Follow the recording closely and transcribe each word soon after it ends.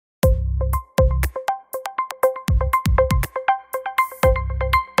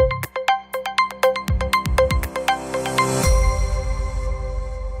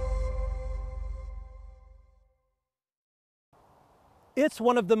It's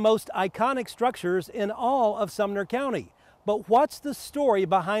one of the most iconic structures in all of Sumner County. But what's the story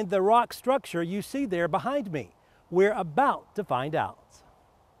behind the rock structure you see there behind me? We're about to find out.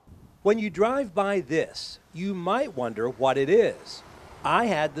 When you drive by this, you might wonder what it is. I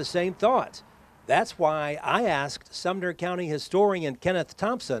had the same thought. That's why I asked Sumner County historian Kenneth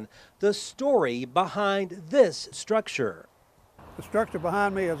Thompson the story behind this structure. The structure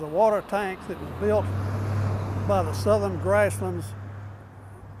behind me is a water tank that was built by the Southern Grasslands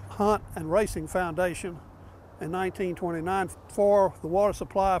Hunt and Racing Foundation in 1929 for the water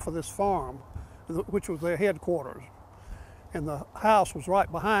supply for this farm, which was their headquarters. And the house was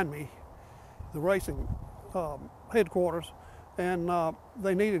right behind me, the racing headquarters, and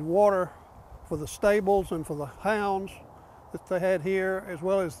they needed water for the stables and for the hounds that they had here, as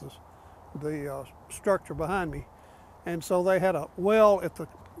well as the structure behind me. And so they had a well at the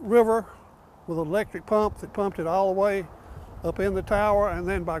river with an electric pump that pumped it all the way up in the tower, and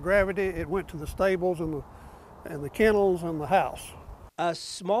then by gravity it went to the stables and the kennels and the house. A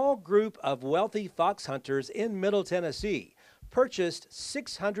small group of wealthy fox hunters in Middle Tennessee purchased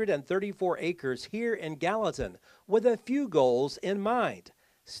 634 acres here in Gallatin with a few goals in mind: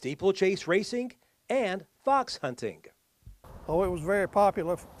 steeplechase racing and fox hunting. Oh, it was very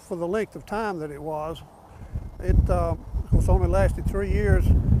popular for the length of time that it was. It only lasted 3 years,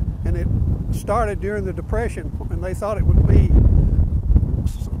 and it started during the Depression, and they thought it would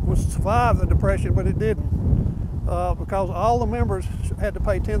survive the Depression, but it didn't, because all the members had to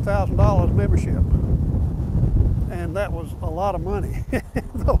pay $10,000 membership, and that was a lot of money in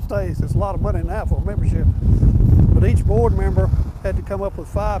those days. It's a lot of money now for a membership, but each board member had to come up with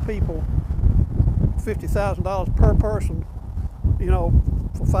 5 people, $50,000 per person, you know,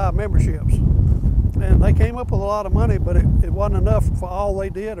 for 5 memberships. And they came up with a lot of money, but it wasn't enough for all they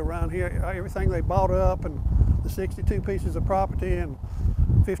did around here. Everything they bought up, and the 62 pieces of property and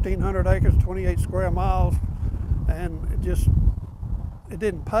 1,500 acres, 28 square miles, and it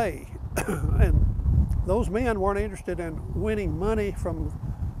didn't pay. And those men weren't interested in winning money from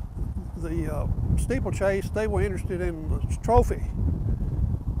the steeplechase. They were interested in the trophy.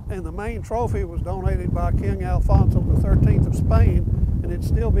 And the main trophy was donated by King Alfonso XIII of Spain, and it's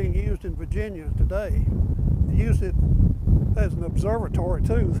still being used in Virginia today. They used it as an observatory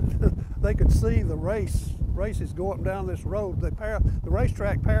too. They could see the races go up and down this road. The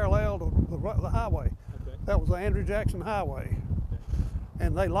racetrack paralleled the highway. Okay. That was the Andrew Jackson Highway. Okay.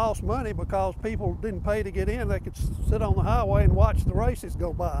 And they lost money because people didn't pay to get in. They could sit on the highway and watch the races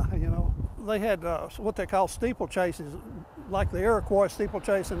go by, you know. They had what they call steeplechases, like the Iroquois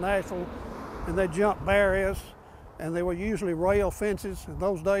steeplechase in Nashville, and they jumped barriers, and they were usually rail fences. In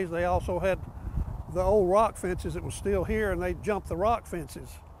those days, they also had the old rock fences that was still here, and they jumped the rock fences.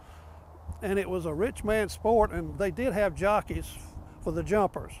 And it was a rich man's sport, and they did have jockeys for the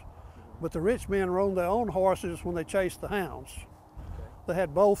jumpers, but the rich men rode their own horses when they chased the hounds. Okay. They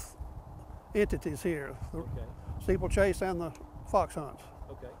had both entities here, the steeplechase and the fox hunts.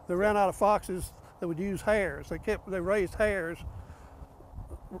 Okay. They ran out of foxes. They would use hares. They raised hares,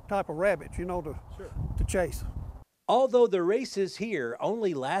 type of rabbits, you know, to chase. Although the races here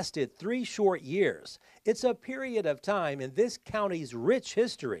only lasted 3 short years, it's a period of time in this county's rich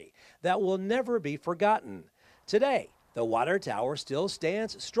history that will never be forgotten. Today, the water tower still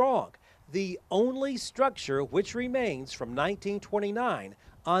stands strong, the only structure which remains from 1929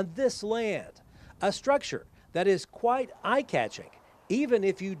 on this land. A structure that is quite eye-catching, even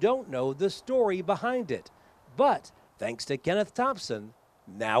if you don't know the story behind it. But thanks to Kenneth Thompson,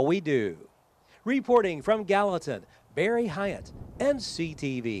 now we do. Reporting from Gallatin, Barry Hyatt,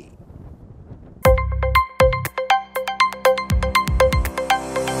 NCTV.